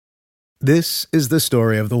This is the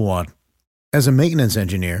story of the one. As a maintenance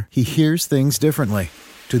engineer, he hears things differently.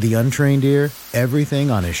 To the untrained ear,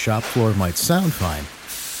 everything on his shop floor might sound fine,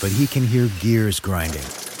 but he can hear gears grinding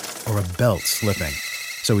or a belt slipping.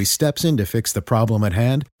 So he steps in to fix the problem at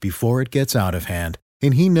hand before it gets out of hand.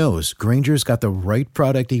 And he knows Grainger's got the right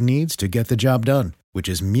product he needs to get the job done, which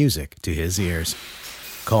is music to his ears.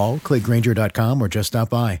 Call, click Grainger.com, or just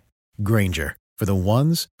stop by. Grainger, for the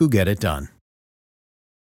ones who get it done.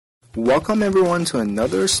 Welcome everyone to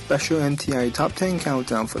another special MTI Top 10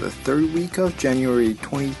 Countdown for the third week of January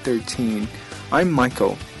 2013. I'm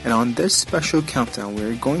Michael, and on this special countdown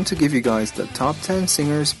we're going to give you guys the top 10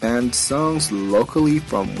 singers, bands, songs locally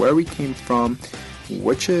from where we came from,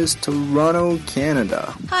 which is Toronto,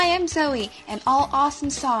 Canada. Hi, I'm Zoe, and all awesome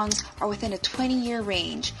songs are within a 20-year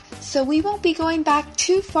range. So we won't be going back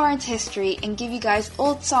too far into history and give you guys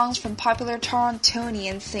old songs from popular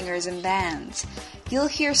Torontonian singers and bands. You'll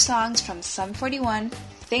hear songs from Sum 41,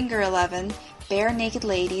 Finger 11, Bare Naked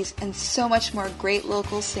Ladies, and so much more great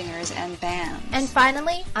local singers and bands. And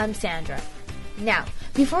finally, I'm Sandra. Now,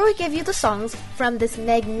 before we give you the songs from this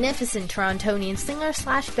magnificent Torontonian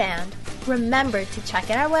singer/band, remember to check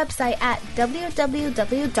out our website at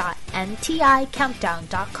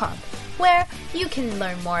www.mticountdown.com, where you can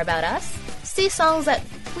learn more about us, see songs that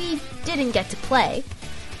we didn't get to play,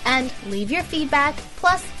 and leave your feedback,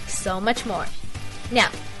 plus so much more. Now,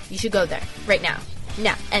 you should go there, right now.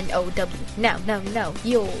 Now, N-O-W, now,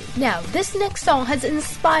 yo. Now, this next song has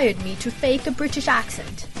inspired me to fake a British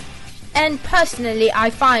accent. And personally, I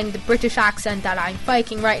find the British accent that I'm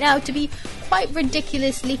faking right now to be quite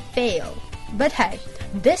ridiculously fail. But hey,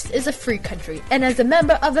 this is a free country, and as a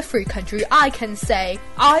member of a free country, I can say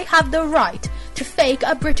I have the right to fake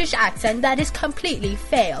a British accent that is completely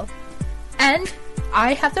fail. And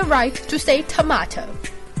I have the right to say tomato.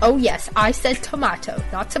 Oh yes, I said tomato,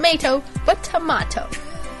 not tomato, but tomato.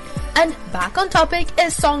 And back on topic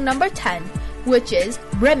is song number 10, which is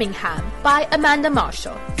Birmingham by Amanda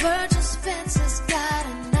Marshall. Virgil Spencer's got a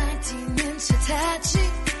 19-inch Hitachi,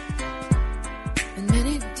 and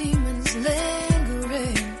many demons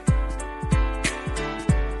lingering.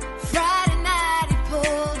 Friday night he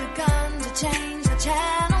pulled a gun to change the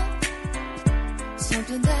channel,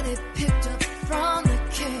 something that he picked up from the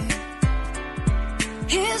king.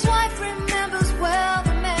 His wife remembers well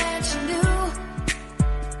the man she knew.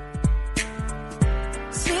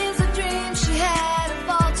 Seems the dream she had have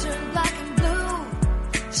all turned black and blue.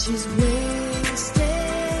 She's wasted.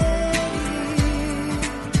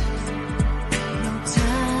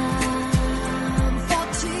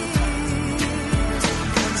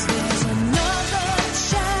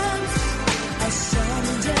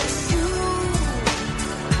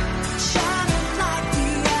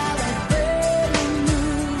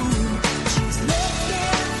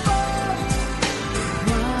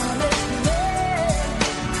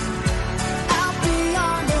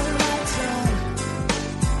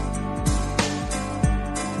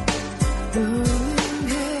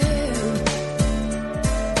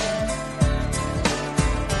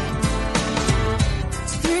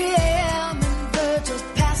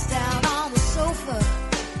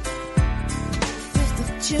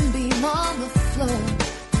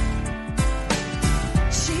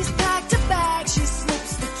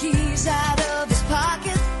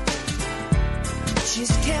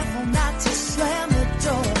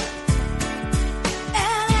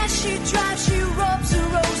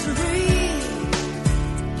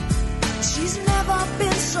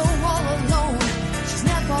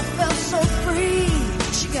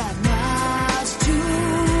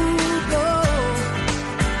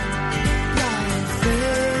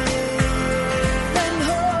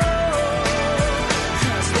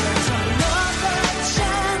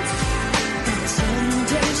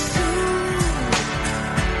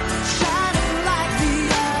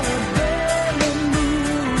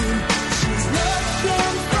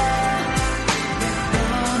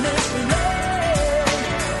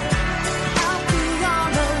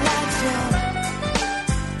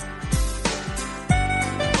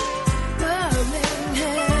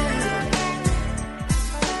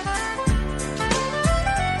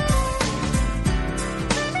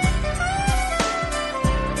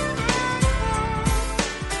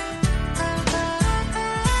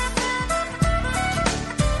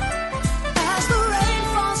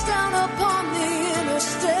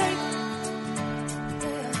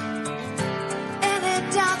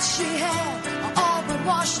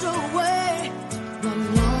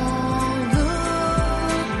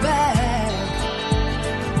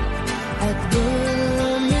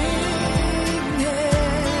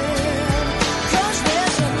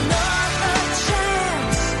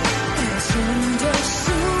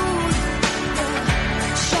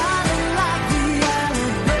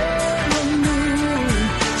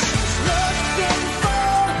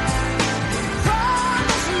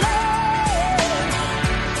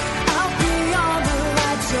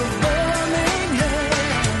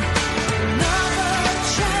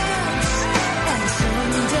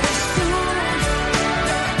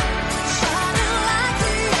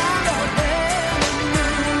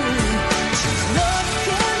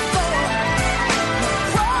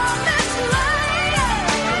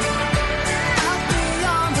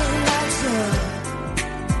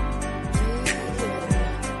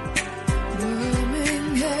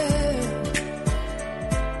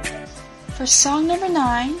 For song number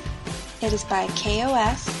 9, it is by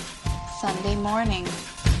KOS, Sunday Morning.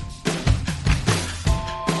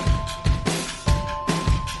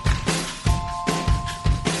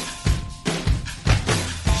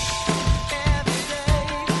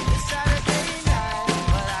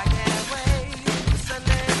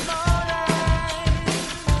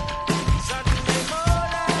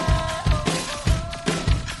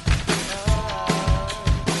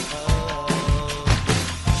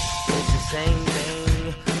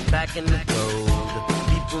 In the cold,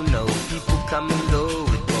 people know, people come and go,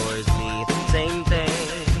 it bores me. Same thing,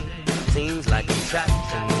 seems like I'm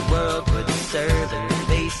trapped in the world with a serving the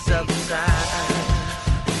face of time.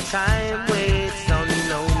 Time waits on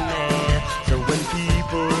no man, so when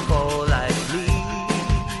people fall like me,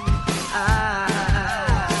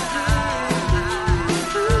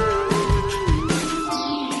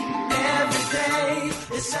 every day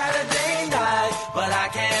is Saturday night, but I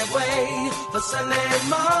can't wait for Sunday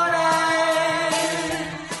morning.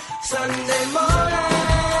 Sunday morning.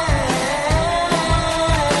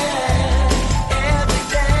 Every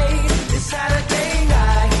day is Saturday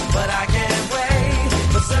night, but I can't wait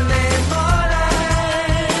for Sunday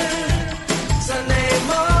morning. Sunday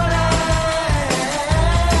morning.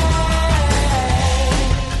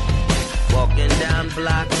 Walking down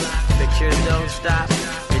blocks, pictures don't stop,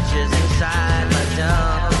 pictures inside my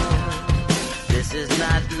dome. This is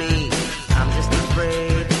not me, I'm just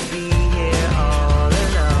afraid to be here all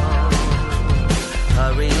alone.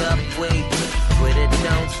 Hurry up, wait, quit it,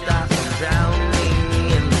 don't stop, I'm drowning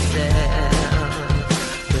in the cell.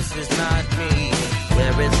 This is not me,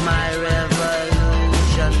 where is my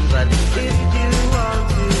revolution? But if you want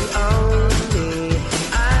to own me,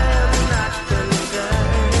 I am not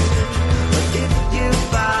concerned. But if you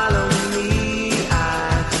follow me, I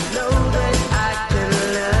know that I can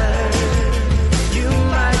learn. You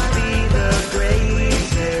might be the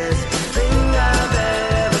greatest thing I've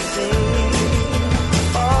ever seen.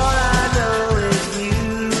 All I know is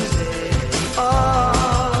music. All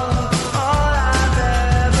I've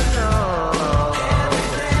ever known. Every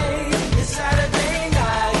day is Saturday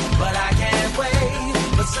night, but I can't wait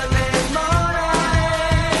for Sunday morning.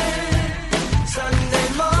 Sunday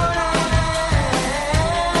morning.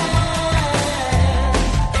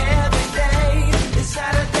 Every day is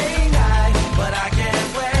Saturday night, but I can't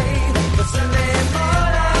wait for Sunday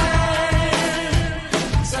morning.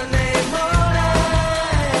 Sunday morning.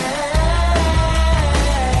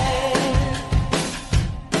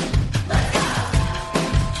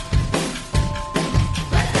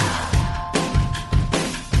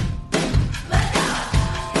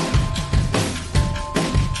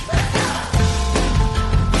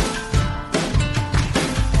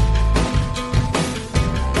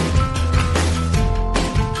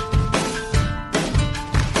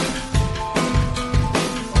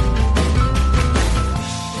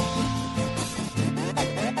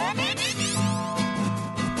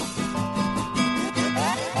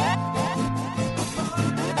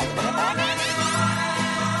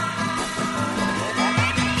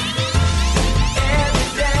 Every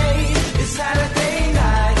day is Saturday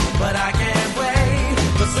night, but I can't wait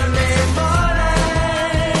for Sunday morning.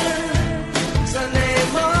 Sunday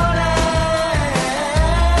morning.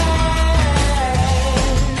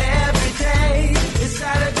 Every day is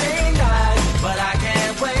Saturday night, but I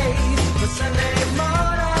can't wait for Sunday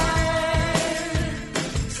morning.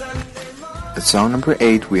 Sunday morning. At song number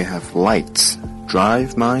 8, we have Lights,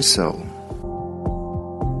 Drive My Soul.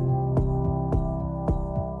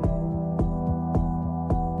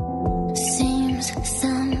 Seems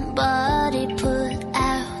somebody put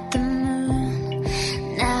out the moon.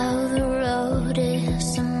 Now the road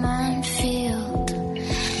is a minefield.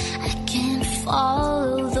 I can't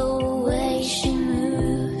follow the way she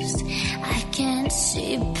moves. I can't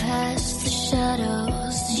see past the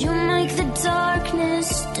shadows. You make the darkness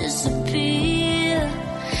disappear.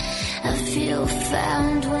 I feel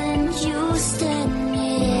found when you stand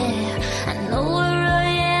near. I know where I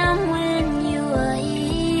am when you are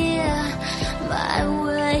here. My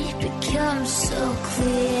world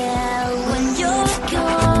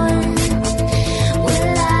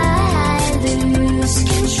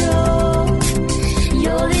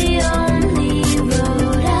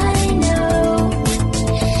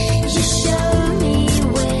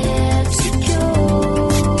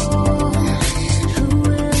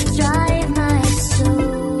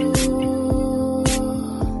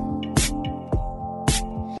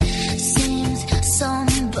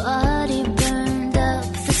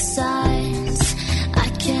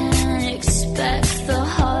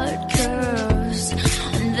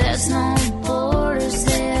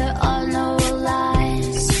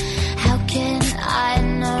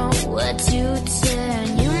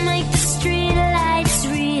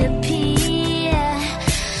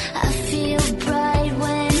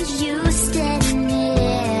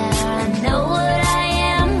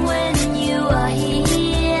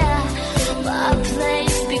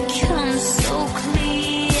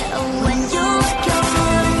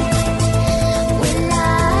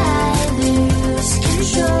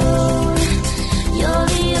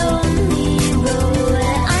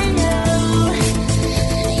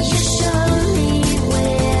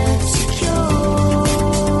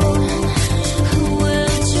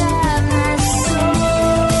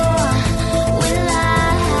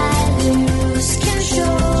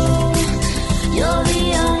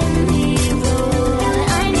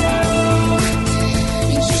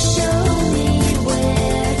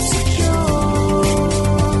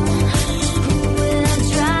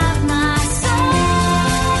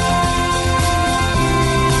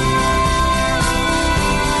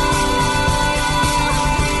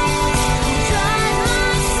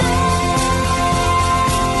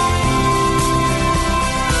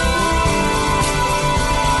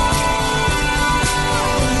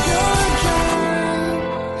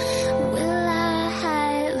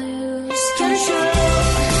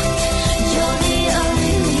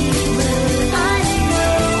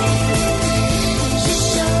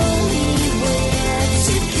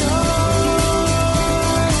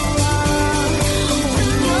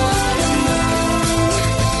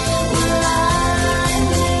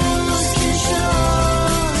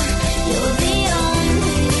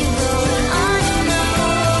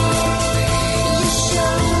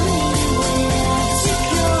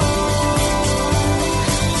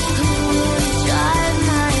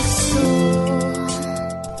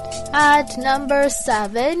At number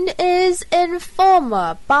 7 is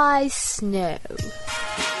Informer by Snow.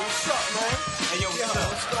 What's up, man? Hey, yo,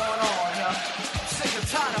 what's going on, yo? Sick and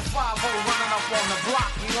tired of 5-0 running up on the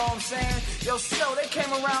block, you know what I'm saying? Yo, Snow, they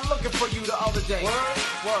came around looking for you the other day.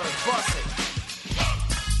 Word, bust it.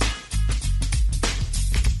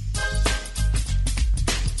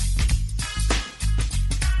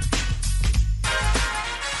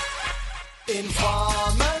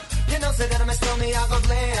 Informer, you know, say that I'm a stormy, I go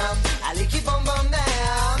blame. I like you bum bum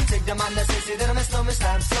down. Take the man that say that I'm a stormy,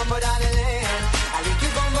 stamp somewhere down the lane. I like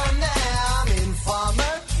you bum bum down.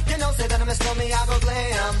 Informer, you know, say that I'm a stormy, I go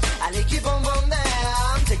blame. I like you bum bum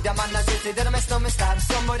down. Take the man that say that I'm a stormy, stamp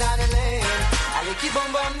somewhere down the lane. I like you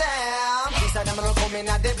bum bum down. These are them gonna come in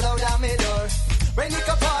and they blow down my door. When you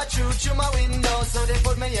can part through my window, so they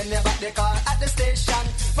put me in the back the car at the station.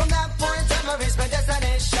 From that point on, I reached my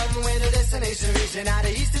destination. Where the destination region out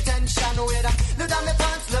of east detention. Where I look down my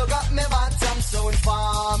pants, look up my bottom. So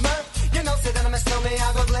Informer, you know, say that I'm a snowman,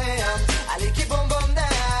 I go glam. I like you boom boom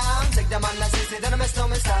down. Take the man that say that I'm a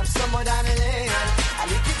snowman, stop somewhere down the lane. I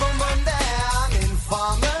like you boom boom down.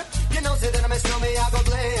 Informer, you know, say that I'm a snowman, I go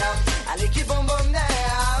glam. I like you boom boom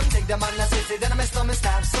down. Take the man that say that I'm a snowman,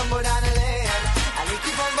 stop somewhere down the lane. I like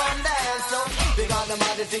you boom boom down. So big on them,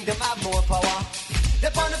 they think them have more power. They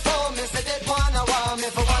on the phone, me say they wanna war me.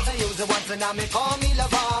 For once I use it once and now me call me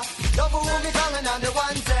lover. Love who me calling on the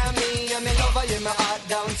one tell me. And me lover in my heart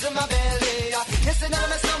down to my belly. Yes, and now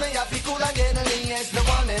my stomach I feel cool and deadly. It's the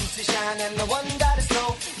one empty shine and the one that is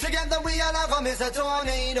slow. Together we all have a Mr.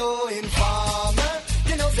 Tornado. Informer,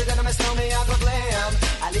 you know say that I'm a snowman, I go glam.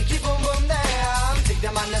 I like you boom boom down. Take the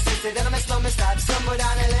man that say that I'm a snowman, start somewhere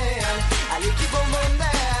down the lane. I like you boom boom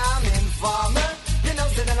down. Informer, you know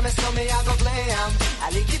say that I'm a snowman, I go glam. I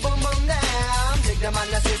like you boom boom down. Take the man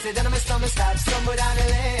that say that I'm a snowman, start somewhere down the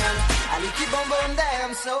lane. I like you boom boom down.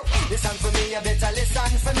 So listen for me, you better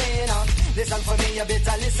listen for me now. Listen for me, you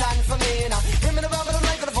better listen for me now. Bring me the rubber, the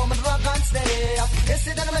microphone, the rock and stay. You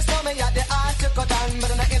see that I'm a snowman, you the art to cut on,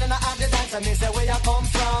 but I'm not in and out the dance. And me say where you come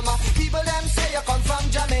from. People them say you come from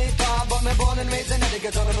Jamaica, but me born and raised in the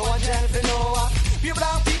ghetto, no one tell for no. You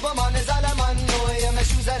brown people, man, is all a man know. Yeah, my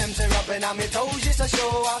shoes and them tear up and my toes just a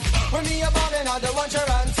show. When me a ballin', I don't want your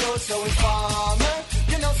answer. So Informer,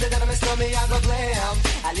 you know say that I'm a snowman, I go glam.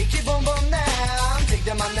 I like you boom boom down. Take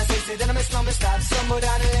the man that say that I'm a snowman, start somewhere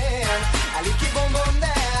down the lane. I like you boom boom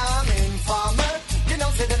down. Informer, you know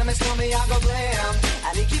say that I'm a snowman, I go glam.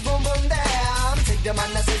 I like you boom boom down. Take the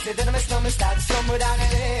man that say that I'm a snowman, start somewhere down the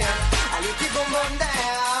lane. I like you boom boom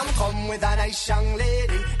down. Come with a nice young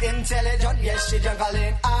lady, intelligent, yes she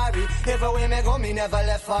juggling Ari. Everywhere me go, me never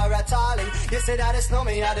left for a tally. You say that it's no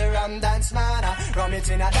me, I the rum dance man. Rum it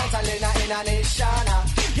in a dance, I in a nation.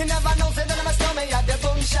 You never know, say that I'm a snowman, I the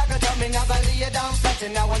boom shaka. Tell me never lay down flat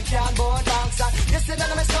in a one cardboard box. You say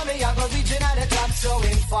that I'm a snowman, I go reaching at the top. So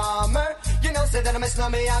Informer, you know say that I'm a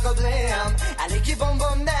snowman, I go glam. I like you boom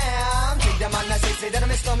boom down. Take the man that say that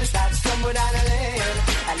I'm a snowman, start somewhere down the lane.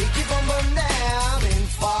 I like you boom boom down.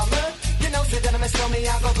 Informer, you know say that I'm a snowman,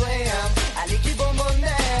 I go glam. I like you boom boom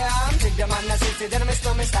down. Take the man that say that I'm a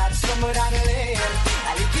snowman, start somewhere down the lane.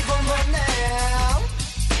 I like you boom boom down.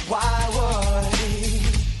 Why would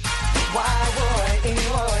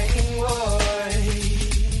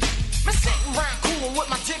Me sitting round coolin' with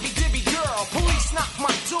my dibby girl. Police knock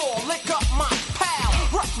my door, lick up my pal.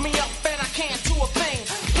 Rough me up and I can't do a thing.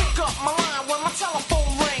 Pick up my line when my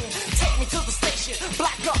telephone ring. Take me to the station,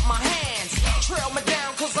 black up my hands. Trail me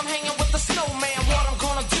down cause I'm hanging with the snowman. What I'm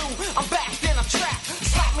gonna do, I'm back in a trap.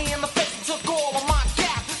 Slap me in the face and took all of my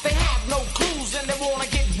gap. They have no clues and they wanna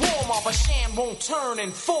get warmer, but Shan won't turn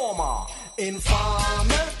Informer.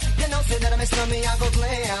 Informer, you know say that I'm a snowman, I go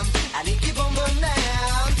glam. I like you boom boom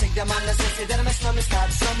down. Take the man that say that I'm a snowman, start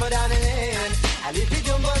somewhere down the lane. I like you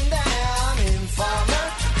boom boom down. Informer,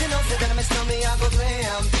 you know say that I'm a snowman, I go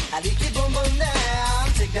glam. I like you boom boom down.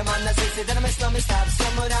 Take the man that say that I'm a snowman, start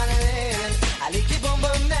somewhere down the lane. I like you boom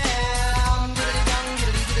boom down. Diddly dong,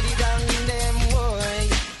 diddly dong, damn boy,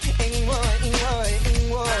 boy.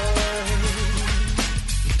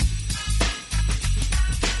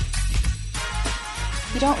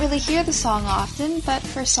 You don't really hear the song often, but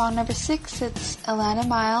for song number 6, it's Alana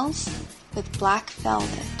Miles with Black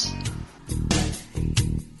Velvet.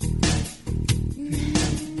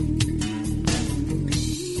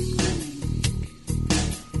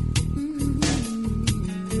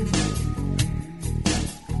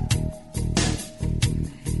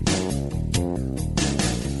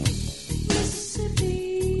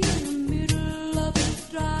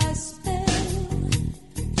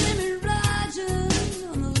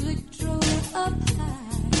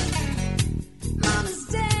 Mama's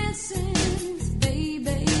dancing.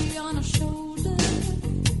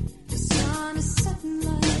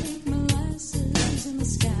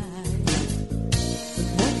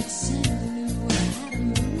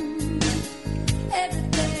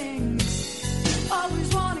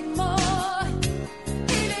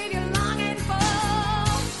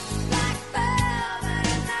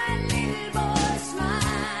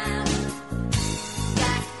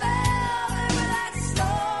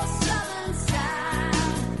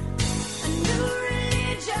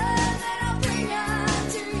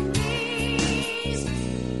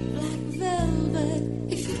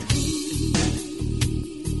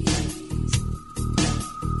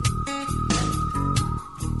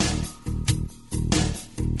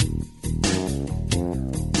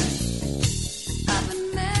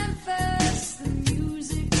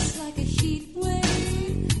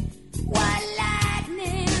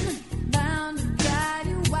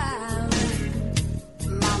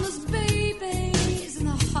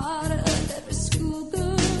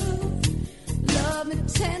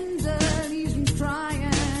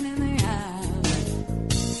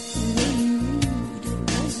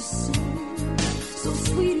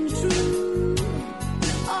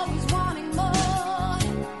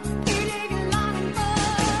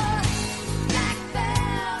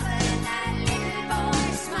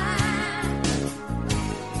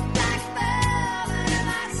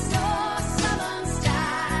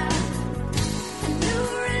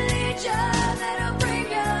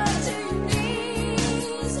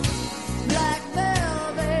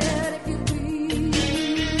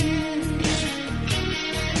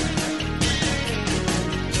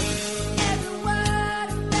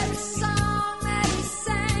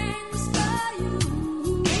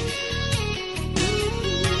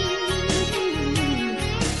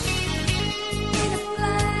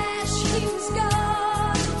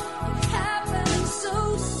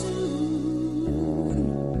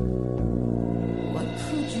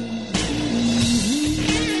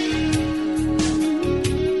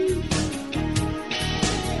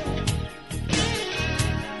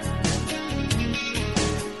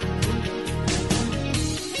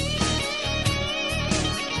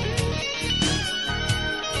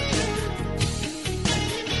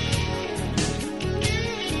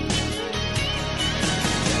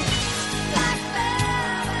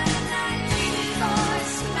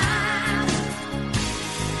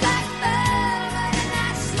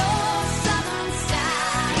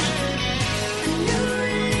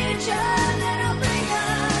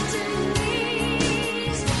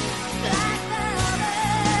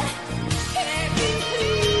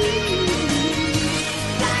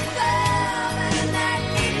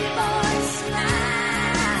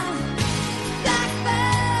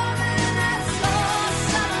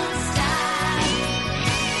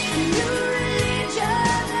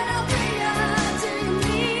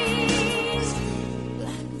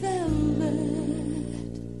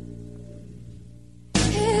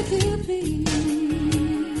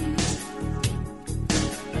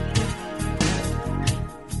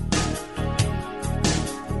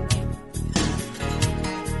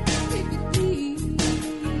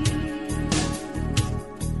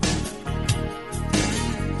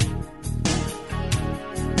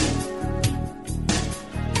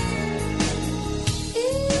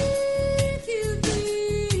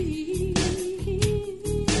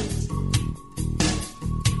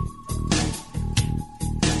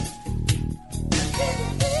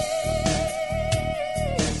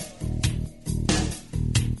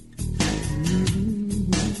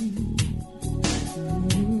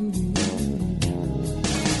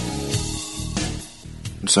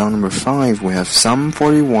 song number 5, we have Sum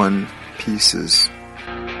 41, Pieces.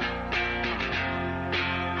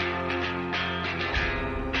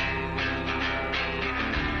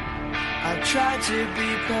 I tried to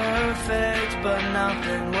be perfect, but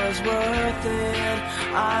nothing was worth it.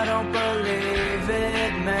 I don't believe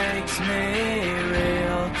it makes me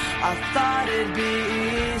real. I thought it'd be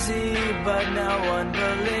easy, but no one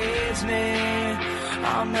believes me.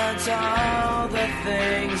 I meant all the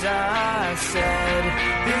things I said.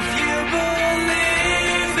 If you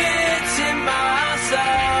believe it's in my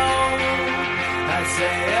soul, I'd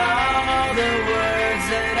say all the words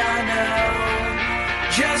that I know,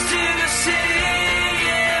 just to see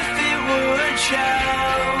if it would show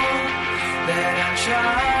that I'm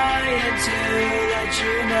trying to let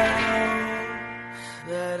you know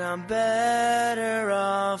that I'm better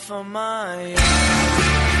off on my own.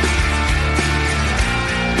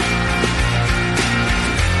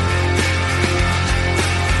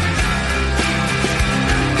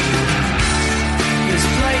 This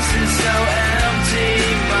place is so empty,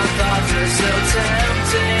 my thoughts are so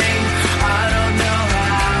tempting. I don't know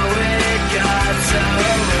how it got so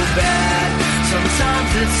bad.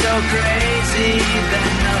 Sometimes it's so crazy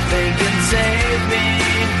that nothing can save me,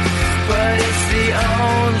 but it's the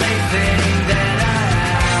only thing that I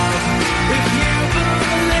have. If you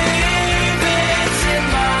believe it's in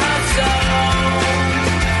my soul,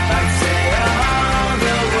 I'd say all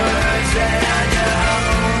the words that I know,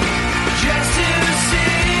 just to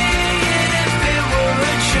see if it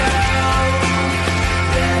would show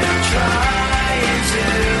that I'm trying to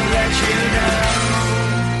let you know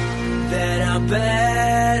that I'm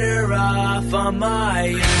better off on my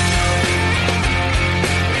own.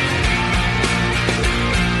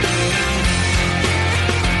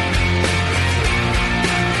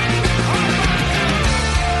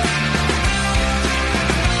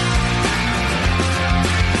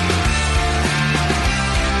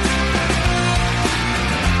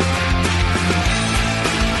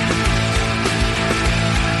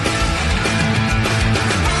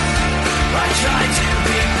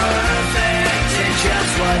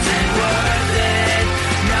 Wasn't worth it.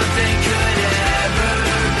 Nothing could ever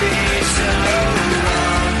be so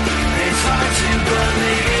wrong. It's hard to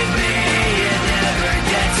believe me, it never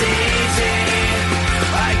gets easy.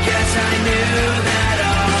 I guess I knew that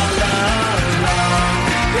all along.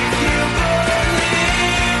 If you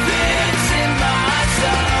believe it's in my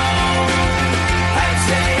soul, I'd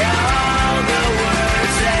say all the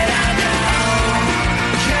words that I know,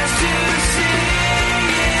 just to see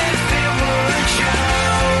if it would show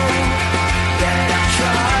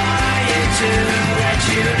to let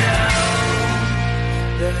you know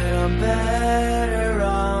that I'm better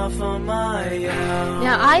off on my own.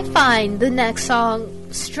 Now, I find the next song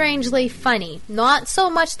strangely funny. Not so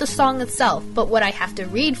much the song itself, but what I have to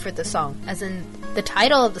read for the song, as in the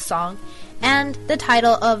title of the song and the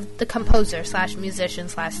title of the composer slash musician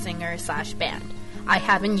slash singer slash band. I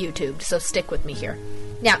haven't YouTubed, so stick with me here.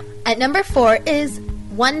 Now, at number 4 is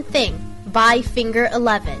One Thing by Finger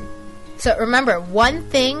 11. So remember, One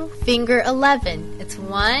Thing, Finger 11. It's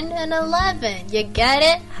 1 and 11. You get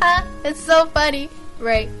it? Huh? It's so funny.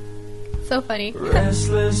 Right. So funny.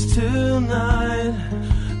 Restless tonight,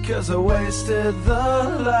 'cause I wasted the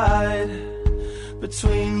light.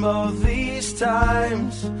 Between both these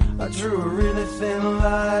times, I drew a really thin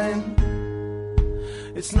line.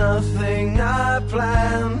 It's nothing I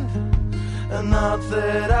planned, and not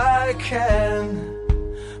that I can,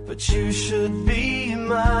 but you should be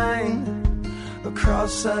mine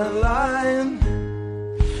across that line.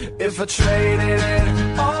 If I traded it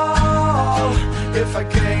all, if I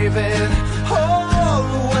gave it all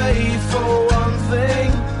away for one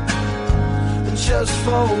thing, and just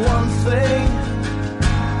for one thing,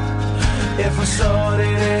 if I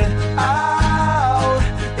sorted it out,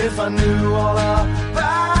 if I knew all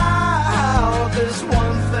about this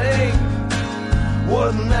one thing,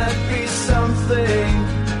 wouldn't that be something?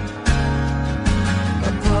 I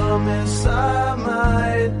promise I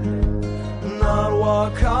might not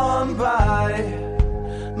walk on by.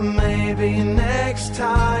 Maybe next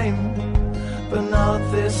time, but not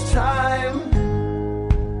this time.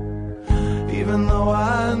 Even though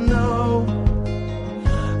I know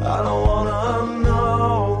I don't wanna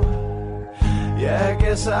know. Yeah, I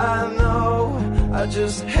guess I know, I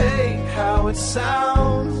just hate how it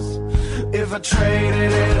sounds. If I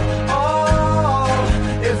traded it all,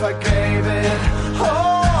 if I gave it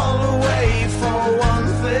all away for one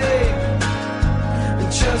thing,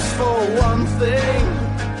 just for one thing,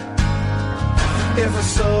 if I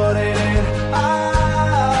sorted it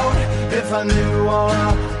out, if I knew all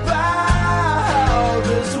about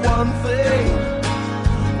this one thing,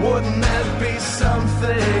 Wouldn't that be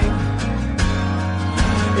something?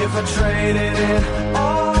 If I traded it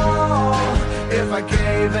all, if I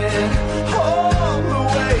gave it all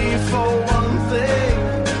away for one thing,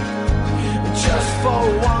 just for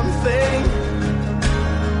one thing.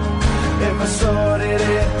 If I sorted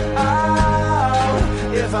it out,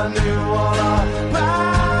 if I knew all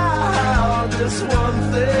about this one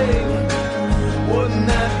thing, wouldn't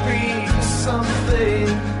that be something?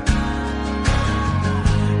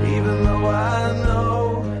 Even though I know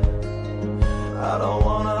I don't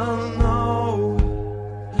wanna know.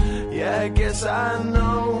 Yeah, I guess I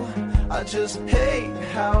know. I just hate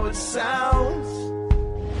how it sounds.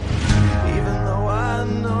 Even though I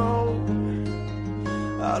know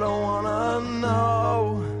I don't wanna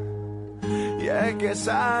know. Yeah, I guess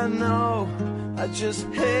I know. I just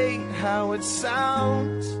hate how it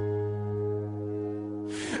sounds.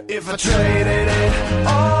 If I traded it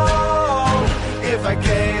all, if I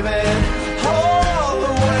gave it all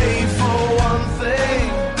away for one thing,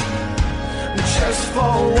 just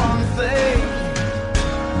for one thing.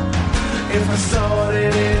 If I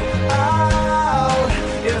sorted it out,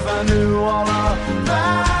 if I knew all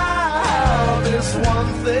about this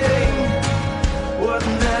one thing,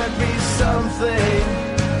 wouldn't that be something?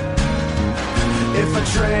 If I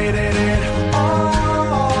traded it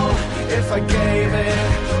all, if I gave it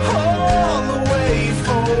all away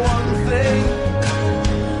for one thing,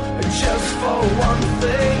 just for one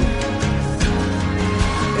thing.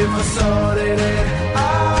 If I sorted it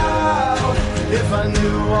out, if I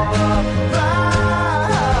knew all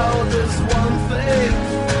about this one thing,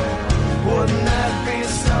 wouldn't that be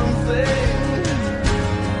something?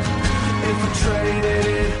 If I traded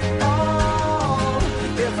it all,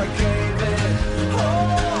 if I gave it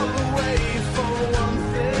all away for one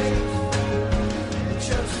thing,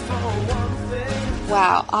 just for one thing.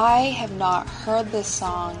 Wow, I have not heard this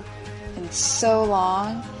song in so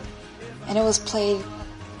long, and it was played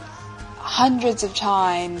hundreds of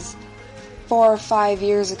times 4 or 5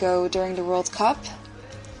 years ago during the World Cup.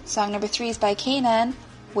 Song number 3 is by Kanan,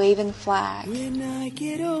 Waving Flag. When I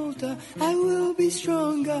get older, I will be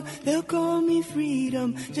stronger. They'll call me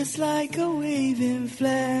freedom, just like a waving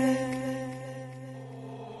flag.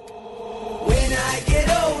 When I get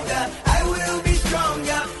older, I will be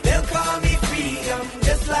stronger. They'll call me freedom,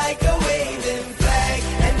 just like a waving flag.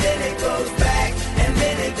 And then it goes back, and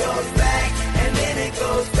then it goes back, and then it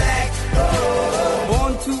goes back. Oh.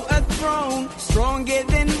 Born to a throne, stronger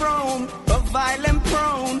than Rome, but violent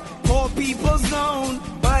prone, poor people's zone.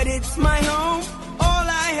 But it's my home, all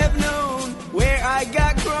I have known, where I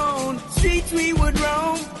got grown. Streets we would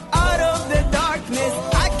roam, out of the darkness,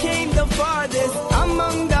 I came the farthest,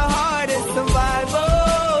 among the hardest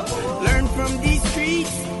survival. Learn from these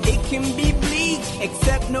streets, it can be bleak,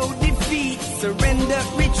 accept no defeat, surrender,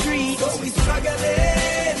 retreat. So we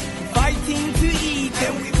struggling, fighting to eat,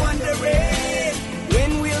 and we wondering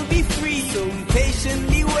when we'll be free. So we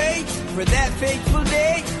patiently wait for that fateful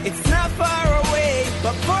day. It's not far away,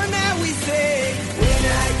 but for now we say, when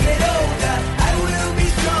I get older, I will be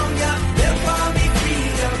stronger. They'll call me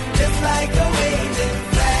freedom, just like a waving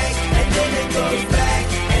flag. And then it goes back,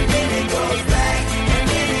 and then it goes back, and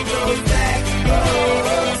then it goes back.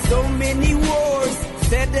 Oh, so many wars,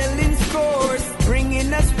 settling scores,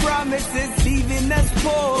 bringing us promises, leaving us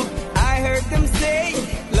poor. I heard them say,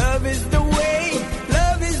 love is the way,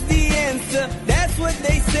 love is the answer, that's what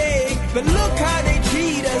they say. But look how they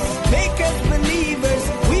treat us, make us believers.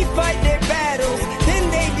 We fight their battles, then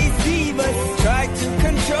they deceive us. Try to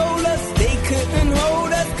control us, they couldn't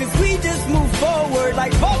hold us, cause we just move forward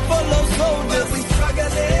like buffalo soldiers. But we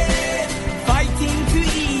struggling, fighting to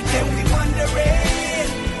eat, and we wondering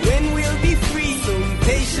when we'll be free. So we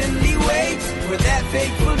patiently wait for that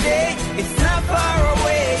fateful day. It's not far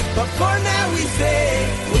away, but for now we say,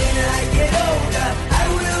 when I get older, I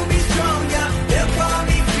will be stronger. They'll call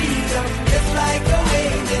me freedom, just like a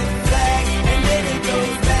waving flag. And then it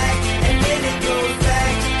goes back, and then it goes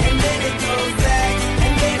back, and then it goes back,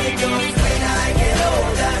 and then it goes. When I get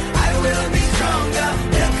older, I will be stronger.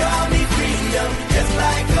 They'll call me freedom, just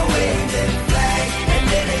like a waving flag. And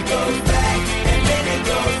then it goes back, and then it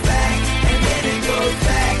goes back, and then it goes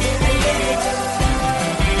back, and then it goes back.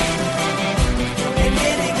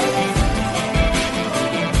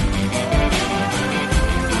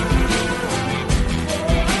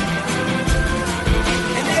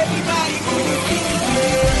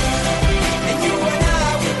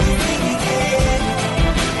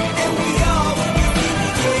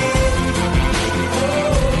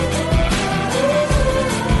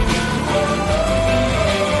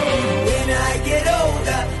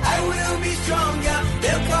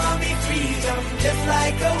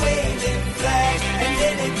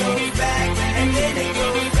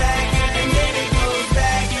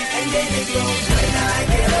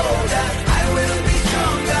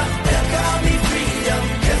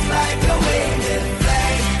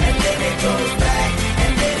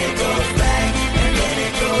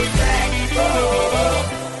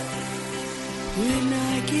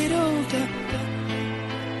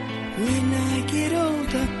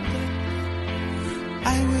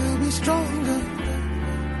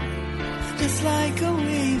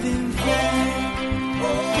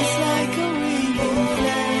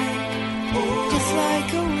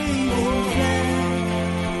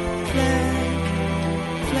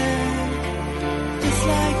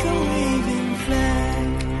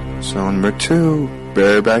 Song number 2,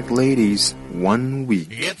 Bareback Ladies, 1 week.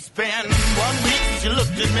 It's been 1 week since you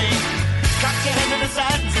looked at me. Cocked your head to the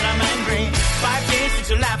side and said I'm angry. 5 days since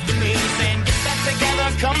you laughed at me, saying get back together,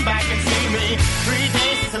 come back and see me. 3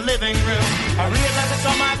 days since the living room. I realized it's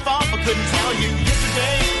all my fault but couldn't tell you.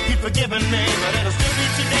 Yesterday you'd forgiven me, but it'll still be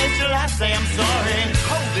 2 days till I say I'm sorry.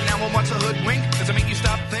 Hold it now and watch a hoodwink. Does it make you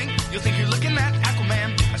stop think? You'll think you're looking at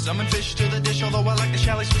Aquaman. I summon fish to the dish, although I like the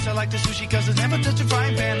chalet Swiss, I like the sushi, cause it's never touch a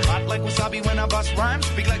frying pan. Hot like wasabi when I bust rhymes,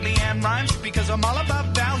 speak like Leanne rhymes, because I'm all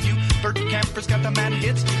about value. Bert Camper's got the mad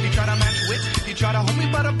hits, you try to match wits, you try to hold me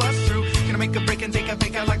but I bust through. Gonna make a break and take a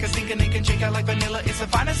fake out like a stinking ache and shake out like vanilla, it's the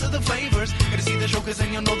finest of the flavors. Gonna see the show cause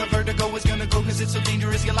then you'll know the vertigo is gonna go, cause it's so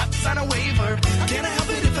dangerous, you'll have to sign a waiver. Can't I help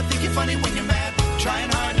it if I think you're funny when you're mad, trying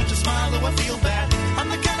hard not to smile though I feel bad. I'm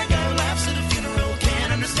the kind of guy who laughs at a funeral,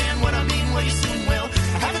 can't understand what I mean, well you soon will.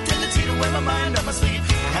 I have a tendency to wear my mind on my sleeve,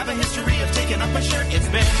 I have a history of taking off my shirt. It's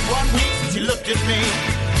been 1 week since you looked at me,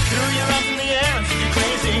 threw your arms in the air and said you're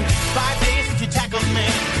crazy. 5 days since you tackled me,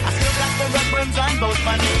 I still got the red burns on both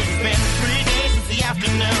my knees. It's been 3 days since the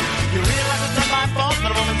afternoon, you realize it's not my fault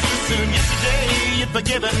but I'm too soon. Yesterday you'd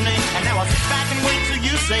forgiven me, and now I'll sit back and wait till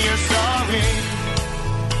you say you're sorry.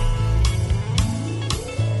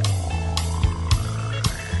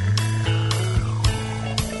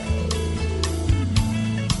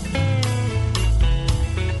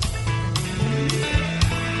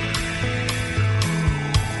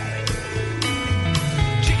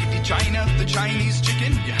 China, the Chinese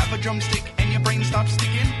chicken. You have a drumstick and your brain stops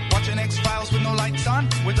sticking. Watching X-Files with no lights on,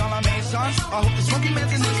 with all our maisons. I hope the smoking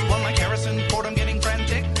man's in this one like Harrison Ford. I'm getting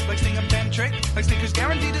frantic, like Stingham Tantric, like Snickers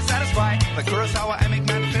guaranteed to satisfy. Like Kurosawa, I make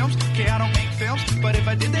mad films. Okay, I don't make films, but if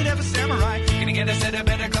I did, they'd have a samurai. Gonna get a set of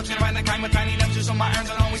better clubs, gonna find the kind with tiny nubs, so my irons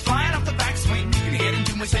are always flying off the backswing. Gonna get in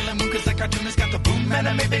tune with Sailor Moon, cause that cartoonist got the boom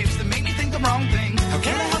anime babes that make me think the wrong thing. How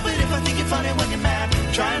can I help it if I think you're funny when you're mad?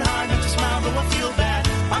 Trying hard not to smile, though I feel bad.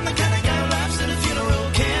 I'm the kind of guy who laughs at a funeral,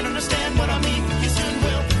 can't understand what I mean, you soon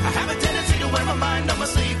will. I have a tendency to wear my mind on my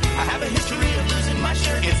sleeve, I have a history of losing my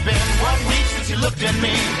shirt. It's been 1 week since you looked at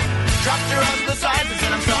me, dropped your arms to the side and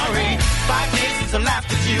said I'm sorry. 5 days since I laughed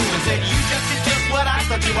at you and said you just did just what I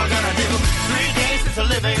thought you were gonna do. 3 days since the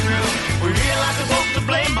living room, we realized we're both to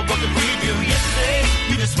blame, but what could we do? Yesterday,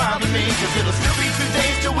 you just smiled at me, cause it'll still be 2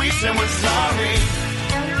 days till we say we're sorry.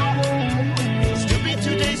 It'll still be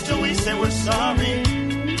 2 days till we say we're sorry.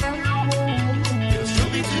 It'll still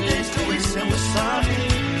be 2 days till we say we're sorry.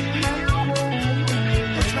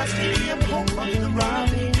 It's my stadium home on the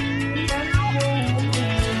Robbie.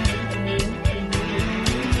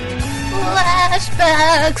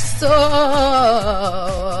 Flashback so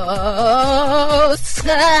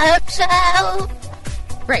special.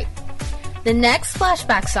 Right. The next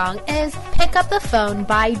flashback song is Pick Up the Phone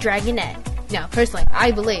by Dragonette. Now, personally,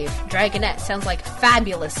 I believe Dragonette sounds like a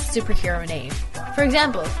fabulous superhero name. For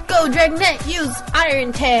example, go Dragonette, use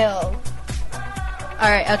Iron Tail.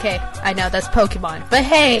 Alright, okay, I know that's Pokemon, but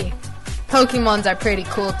hey, Pokemons are pretty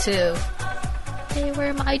cool too. They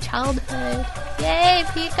were my childhood. Yay,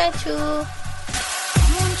 Pikachu!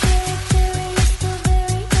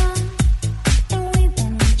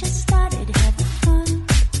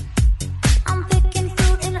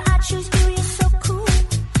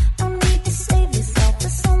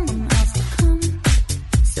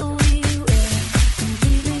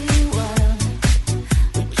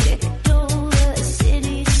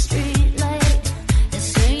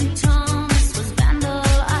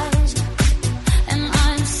 And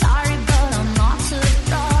I'm sorry, but I'm not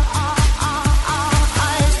surprised.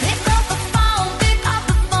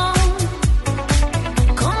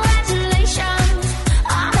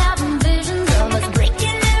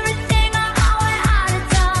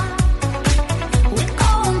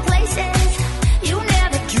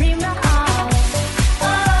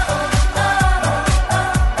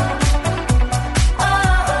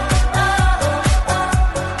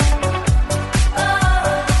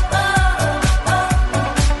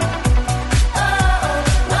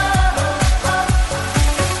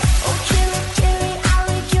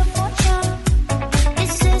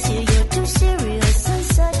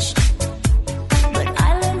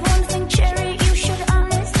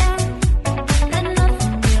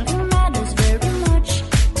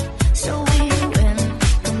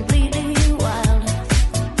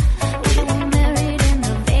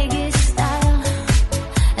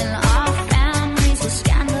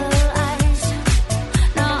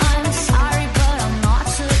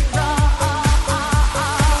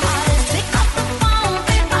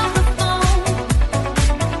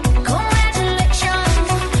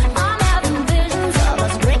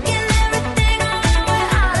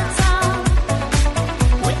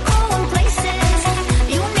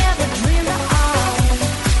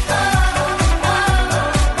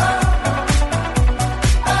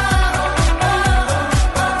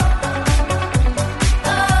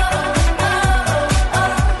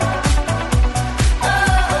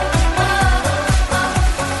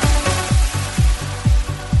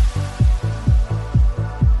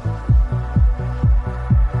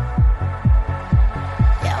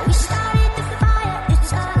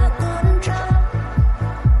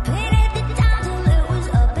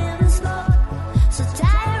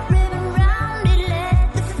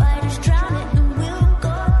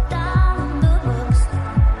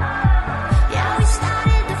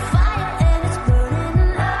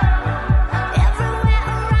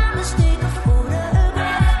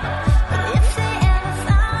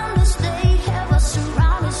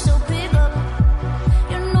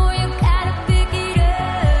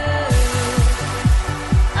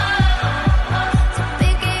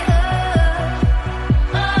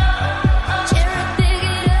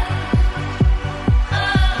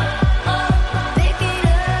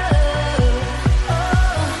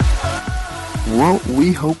 Well,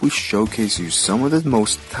 we hope we showcase you some of the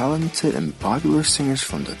most talented and popular singers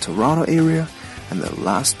from the Toronto area in the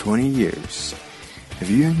last 20 years. If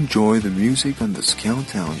you enjoy the music on this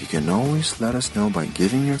countdown, you can always let us know by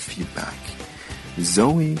giving your feedback.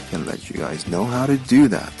 Zoe can let you guys know how to do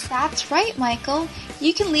that. That's right, Michael.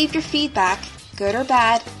 You can leave your feedback, good or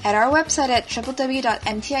bad, at our website at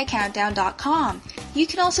www.mticountdown.com. You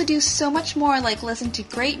can also do so much more like listen to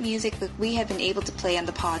great music that we have been able to play on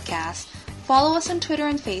the podcast, follow us on Twitter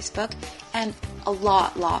and Facebook, and a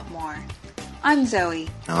lot more. I'm Zoe.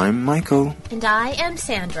 I'm Michael. And I am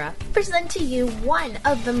Sandra. Present to you one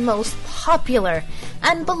of the most popular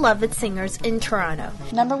and beloved singers in Toronto.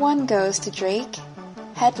 Number 1 goes to Drake,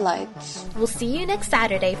 Headlights. We'll see you next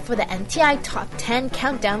Saturday for the MTI Top 10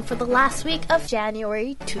 Countdown for the last week of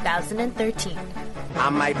January 2013. I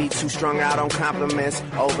might be too strung out on compliments,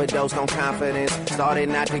 overdosed on confidence, started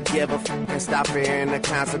not to give a and stop fearing the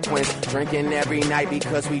consequence. Drinking every night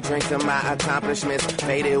because we drink to my accomplishments.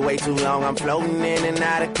 Faded way too long, I'm floating in and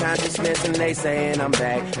out of consciousness, and they saying I'm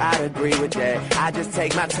back. I'd agree with that. I just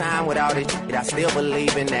take my time with all this shit, I still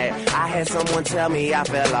believe in that. I had someone tell me I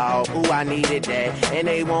fell off, ooh, I needed that, and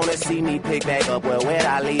they wanna see me pick back up, well, where'd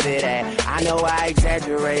I leave it at? I know I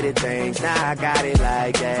exaggerated things, now I got it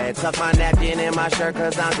like that. Tuck my napkin in my shirt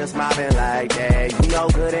cause I'm just mobbing like that. You know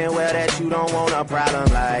good and well that you don't want a problem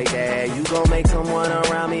like that. You gon' make someone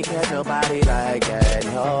around me catch a body like that.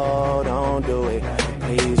 No, don't do it,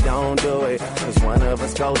 please don't do it, cause one of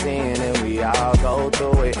us goes in and we all go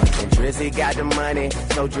through it. And Drizzy got the money,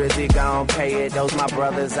 so Drizzy gon' pay it. Those my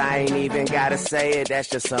brothers, I ain't even gotta say it, that's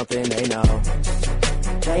just something they know.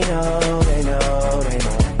 They know, they know, they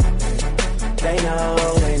know. They know,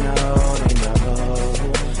 they know, they know.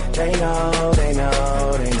 They know, they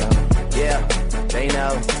know, they know. Yeah, they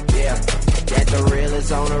know, yeah. That the real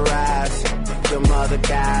is on the rise. Them other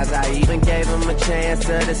guys, I even gave them a chance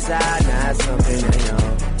to decide. Now it's something they know.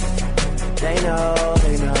 They know,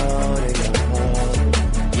 they know, they know.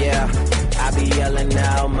 Yeah, I be yelling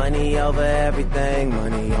out money over everything,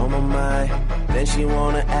 money on my mind. Then she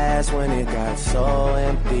wanna ask when it got so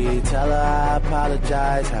empty. Tell her I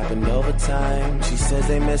apologize, happened over time. She says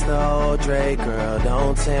they miss the old Drake, girl,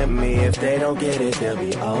 don't tempt me. If they don't get it, they'll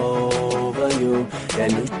be over you.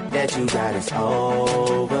 That new that you got is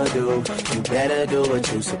overdue. You better do what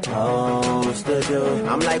you supposed to do.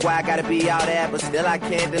 I'm like, why I gotta be all that? But still I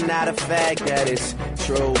can't deny the fact that it's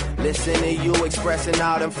true. Listen to you expressing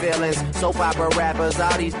all them feelings. Soap opera rappers,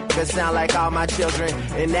 all these niggas sound like all my children.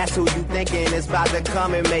 And that's who you thinking is about to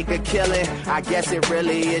come and make a killing. I guess it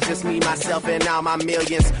really is just me, myself, and all my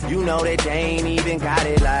millions. You know that they ain't even got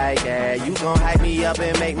it like that. You gon' hype me up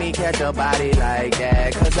and make me catch a body like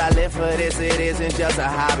that. Cause I live for this, it isn't just a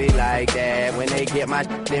hobby like that. When they get my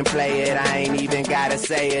shit and play it, I ain't even gotta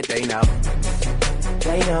say it, they know.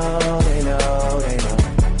 They know, they know, they know.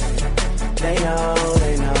 They know,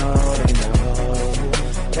 they know, they know.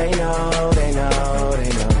 They know, they know, they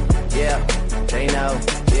know. Yeah, they know,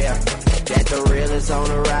 yeah. That the real is on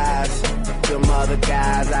the rise. Them other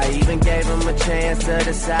guys, I even gave them a chance to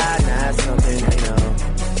decide. Now it's something they know.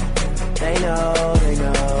 They know, they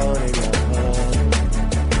know, they know.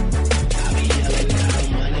 I be yelling out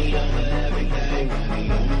money over everything.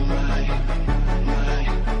 Money on my mind.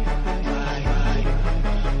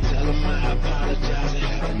 Tell them I apologize, it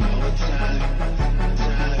happened all the time.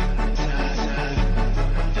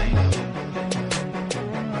 They know.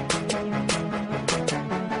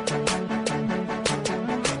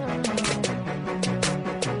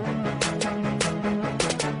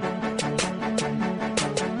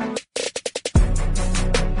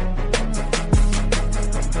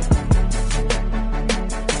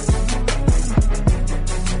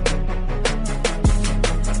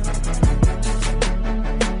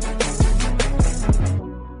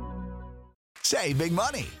 Save big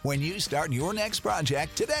money when you start your next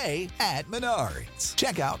project today at Menards.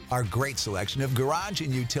 Check out our great selection of garage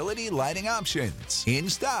and utility lighting options. In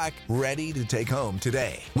stock, ready to take home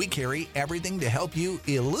today. We carry everything to help you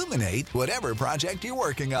illuminate whatever project you're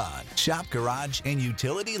working on. Shop garage and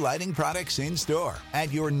utility lighting products in store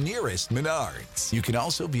at your nearest Menards. You can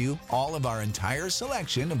also view all of our entire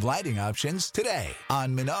selection of lighting options today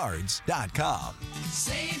on Menards.com.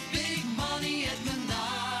 Save big money at Menards.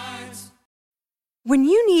 When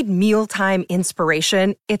you need mealtime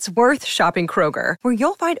inspiration, it's worth shopping Kroger, where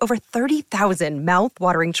you'll find over 30,000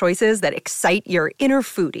 mouth-watering choices that excite your inner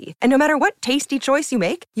foodie. And no matter what tasty choice you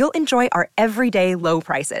make, you'll enjoy our everyday low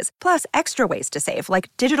prices, plus extra ways to save,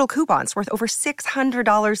 like digital coupons worth over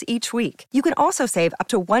 $600 each week. You can also save up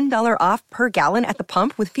to $1 off per gallon at the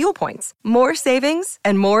pump with fuel points. More savings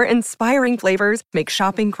and more inspiring flavors make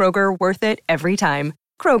shopping Kroger worth it every time.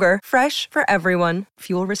 Kroger, fresh for everyone.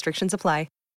 Fuel restrictions apply.